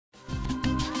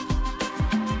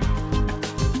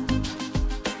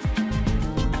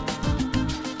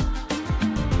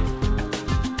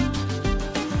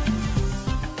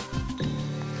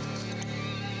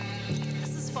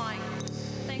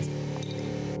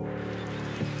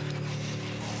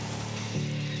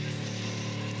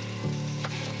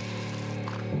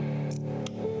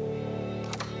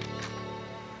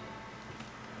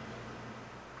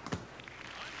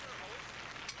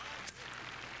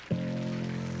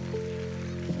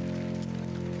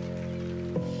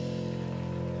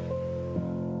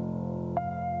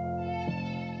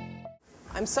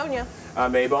I'm Sonia.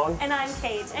 I'm Ebong. And I'm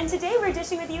Kate. And today we're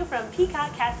dishing with you from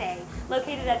Peacock Cafe,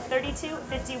 located at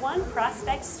 3251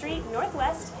 Prospect Street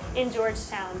Northwest in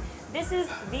Georgetown. This is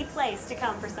the place to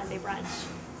come for Sunday brunch.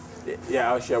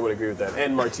 Yeah, actually I would agree with that.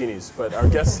 And martinis. But our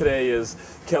guest today is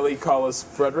Kelly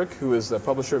Collis-Frederick, who is the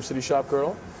publisher of City Shop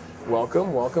Girl.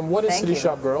 Welcome, welcome. What is City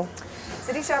Shop Girl?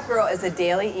 City Shop Girl is a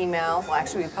daily email. Well,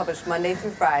 actually, we publish Monday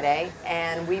through Friday,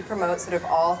 and we promote sort of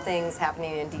all things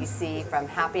happening in DC, from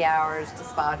happy hours to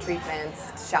spa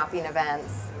treatments, shopping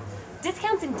events.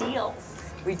 Discounts and deals.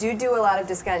 We do a lot of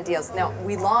discounted deals. Now,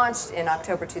 we launched in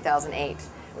October 2008,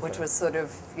 which was sort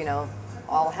of, you know,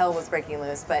 all hell was breaking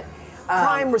loose, but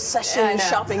prime recession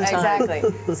shopping time.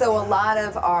 Exactly. So a lot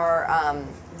of our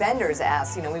vendors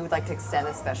asked, you know, we would like to extend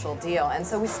a special deal, and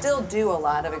so we still do a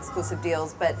lot of exclusive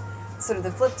deals, but sort of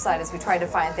the flip side is we try to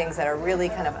find things that are really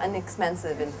kind of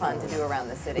inexpensive and fun to do around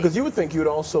the city. Because you would think you would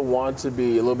also want to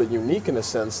be a little bit unique in the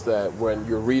sense that when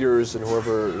your readers and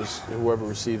whoever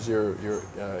receives your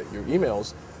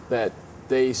emails, that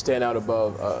they stand out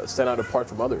apart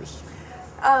from others.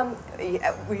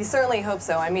 Yeah, we certainly hope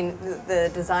so. I mean, the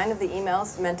design of the email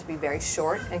is meant to be very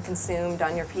short and consumed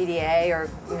on your PDA or,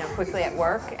 you know, quickly at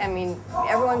work. I mean,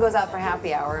 everyone goes out for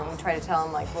happy hour, and we try to tell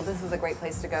them, like, well, this is a great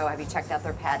place to go. Have you checked out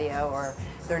their patio or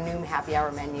their new happy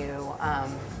hour menu?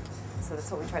 So that's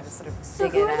what we try to sort of So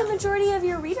dig in. who are the majority of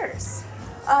your readers?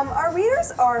 Our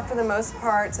readers are, for the most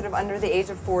part, sort of under the age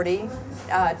of 40,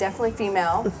 definitely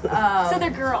female. So they're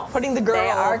girls. Putting the girl. They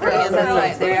are girls, that's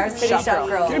right. They are City Shop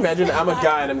Girls. Can you imagine, I'm a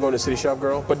guy and I'm going to City Shop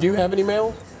Girl, but do you have any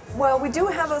mail? Well, we do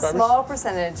have a small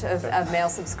percentage of male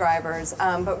subscribers,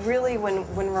 but really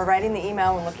when we're writing the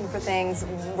email and looking for things,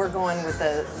 we're going with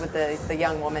the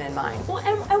young woman in mind. Well,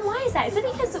 and why is that? Is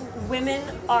it because women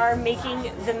are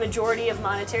making the majority of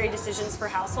monetary decisions for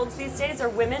households these days? Are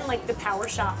women like the power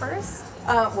shoppers?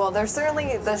 Well, they're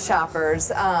certainly the shoppers,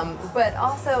 but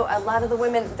also a lot of the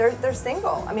women, they're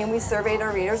single. I mean, we surveyed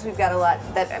our readers. We've got a lot,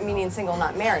 that meaning single,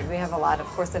 not married. We have a lot, of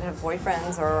course, that have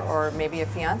boyfriends or maybe a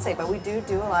fiance, but we do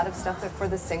a lot of stuff for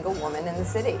the single woman in the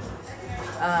city.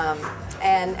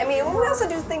 And I mean, we also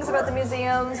do things about the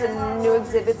museums and new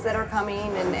exhibits that are coming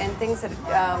and things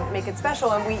that make it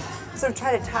special. And we sort of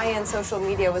try to tie in social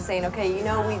media with saying, okay, you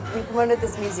know, we promoted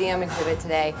this museum exhibit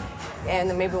today, and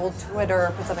then maybe we'll Twitter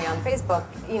or put something on Facebook.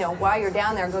 You know, while you're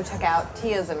down there, go check out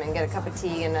Teaism and get a cup of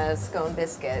tea and a scone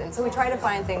biscuit. And so we try to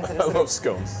find things that are I love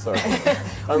scones, sorry.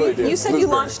 I really do. You said you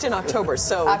launched in October,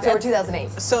 so October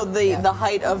 2008. So the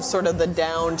height of sort of the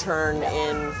downturn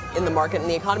in the market and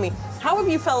the economy. How have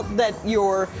you felt that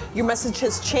your message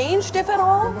has changed, if at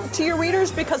all, to your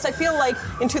readers? Because I feel like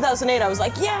in 2008 I was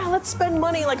like, yeah, let's spend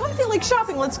money. Like, I feel like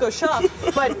shopping, let's go shop.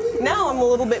 But now I'm a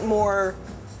little bit more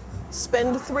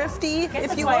spend-thrifty, if you will.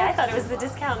 That's why I thought it was the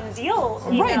discount and deal.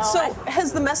 Right, so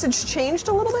has the message changed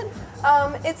a little bit?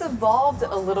 It's evolved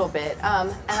a little bit,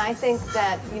 and I think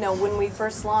that, you know, when we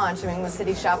first launched, I mean, with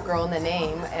City Shop Girl in the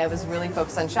name, it was really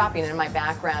focused on shopping, and my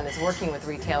background is working with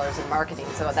retailers and marketing,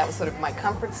 so that was sort of my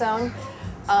comfort zone.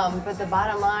 But the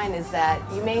bottom line is that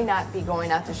you may not be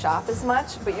going out to shop as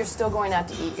much, but you're still going out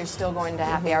to eat, you're still going to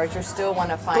happy hours, you still want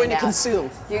to find going to out. consume.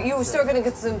 You're still going to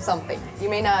consume something. You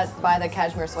may not buy the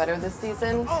cashmere sweater this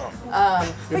season.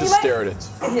 You just stare at it.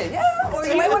 Yeah, or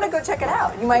you might want to go check it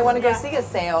out. You might want to go see a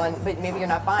sale, but maybe you're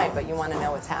not buying, but you want to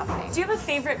know what's happening. Do you have a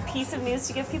favorite piece of news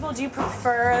to give people? Do you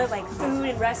prefer like food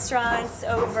and restaurants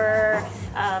over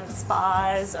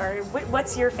spas, or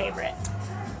what's your favorite?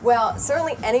 Well,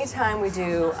 certainly anytime we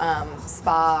do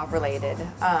spa related,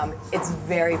 it's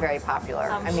very, very popular.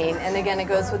 I mean, and again, it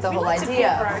goes with the whole idea. We like to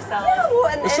pay for ourselves. Yeah, well,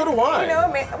 and so do I. You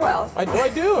know, well, I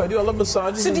do. I love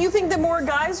massages. So do you think that more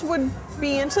guys would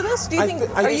be into this? Do you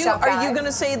think? Are you going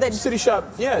to say that City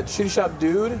Shop? Yeah, City Shop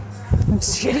Dude.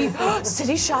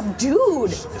 City Shop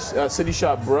Dude. City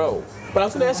Shop Bro. But I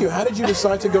was going to ask you, how did you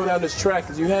decide to go down this track?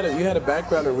 Because you had a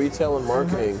background in retail and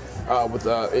marketing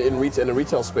in the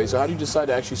retail space. So how did you decide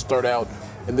to actually start out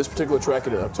in this particular track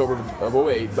in October of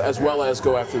 08, as well as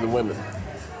go after the women?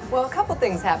 Well, a couple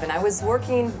things happened. I was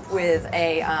working with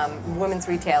a women's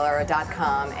retailer, a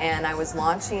 .com, and I was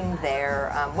launching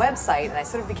their website, and I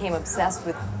sort of became obsessed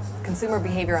with consumer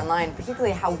behavior online,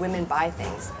 particularly how women buy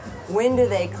things. When do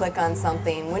they click on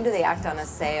something? When do they act on a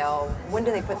sale? When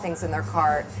do they put things in their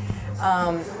cart?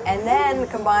 And then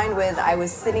combined with, I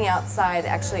was sitting outside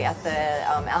actually at the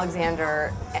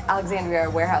Alexandria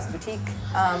Warehouse Boutique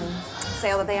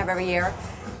sale that they have every year.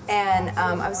 And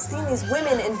I was seeing these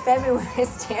women in February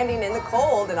standing in the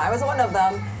cold, and I was one of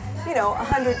them, you know,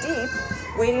 100 deep.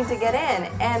 waiting to get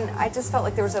in. And I just felt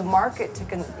like there was a market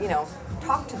to,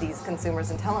 talk to these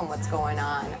consumers and tell them what's going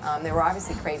on. They were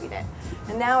obviously craving it.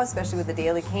 And now, especially with the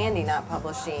Daily Candy not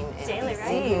publishing in Daily,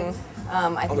 DC, right?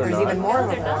 I think there's even more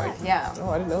of a void. Yeah. Oh,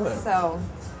 I didn't know that. So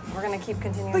we're going to keep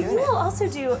continuing But doing you it. will also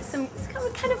do some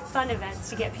kind of fun events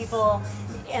to get people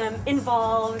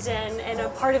involved and a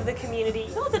part of the community.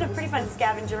 You all did a pretty fun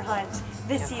scavenger hunt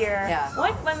this year. Yeah.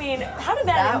 How did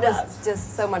that end up? Was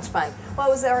just so much fun. Well, it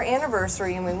was our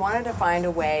anniversary, and we wanted to find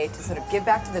a way to sort of give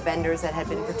back to the vendors that had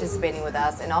been participating with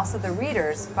us, and also the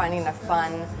readers finding a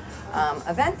fun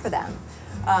event for them.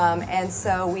 And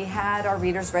so we had our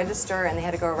readers register, and they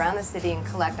had to go around the city and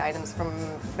collect items from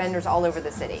vendors all over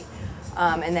the city.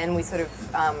 And then we sort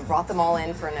of brought them all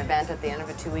in for an event at the end of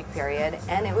a 2-week period.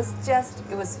 And it was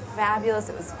fabulous,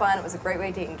 it was fun, it was a great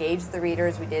way to engage the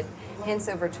readers. We did hints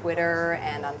over Twitter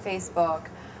and on Facebook.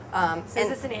 So is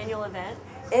this an annual event?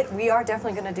 We are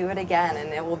definitely going to do it again,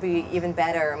 and it will be even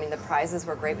better. I mean, the prizes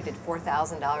were great. We did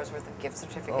 $4,000 worth of gift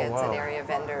certificates and area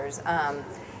vendors.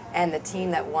 And the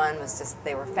team that won was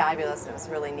they were fabulous, and it was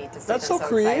really neat to see That's them so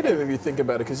creative excited. if you think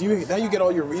about it, because now you get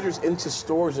all your readers into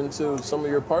stores, into some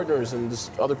of your partners, and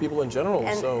just other people in general.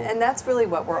 And that's really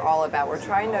what we're all about. We're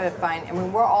trying to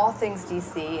find, we're all things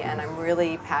DC, and I'm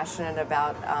really passionate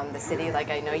about the city, like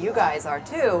I know you guys are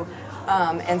too.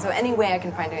 And so any way I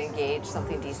can find to engage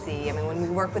something DC. I mean, when we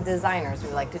work with designers,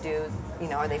 we like to do,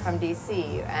 are they from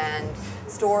DC? And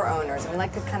store owners, and we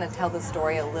like to kind of tell the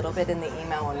story a little bit in the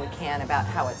email when we can about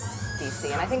how it's DC.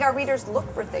 And I think our readers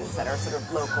look for things that are sort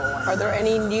of local. Are there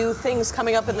any new things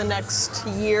coming up in the next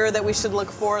year that we should look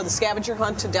for? The scavenger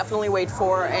hunt to definitely wait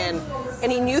for, and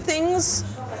any new things?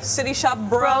 City Shop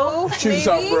Bro, City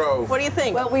Shop Bro. What do you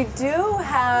think? Well, we do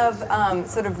have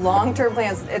sort of long-term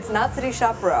plans. It's not City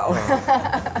Shop Bro.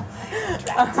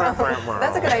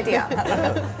 That's a good idea.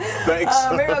 Thanks.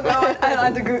 Maybe we'll go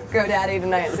on to GoDaddy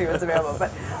tonight and see what's available.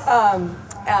 But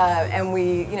and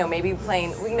we, maybe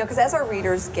playing, because as our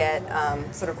readers get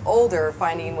sort of older,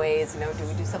 finding ways, do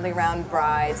we do something around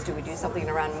brides? Do we do something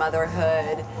around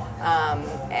motherhood?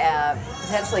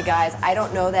 Potentially guys. I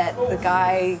don't know that the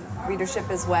guy readership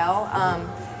as well,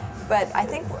 but I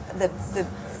think the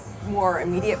more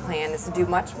immediate plan is to do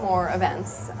much more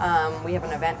events. We have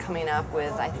an event coming up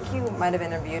with, I think you might have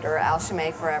interviewed her,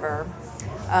 Alchemy Forever.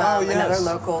 Another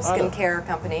local skincare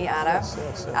company, Ada,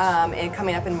 Yes. and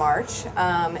coming up in March.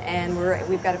 And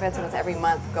we've got events almost every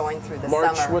month going through the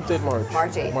March, summer. what date March?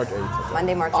 March 8th. March 8th.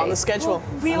 Monday, March 8th. On the schedule.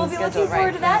 We will be looking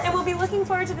forward to that, right. and we'll be looking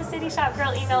forward to the City Shop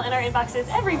Girl email in our inboxes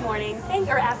every morning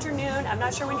or afternoon. I'm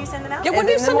not sure when you send them out. Yeah, when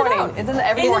do you send it out? It's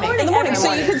every In the morning. morning. In the morning, Every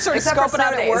so you can sort of Except for scope it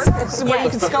out at work. Saturdays. So when you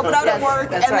can scope it out at work,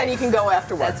 That's and right. then you can go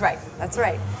after work. That's right. That's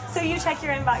right. So you check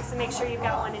your inbox and make sure you've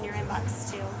got one in your inbox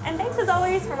too. And thanks as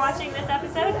always for watching this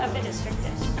episode of The District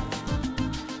Dish.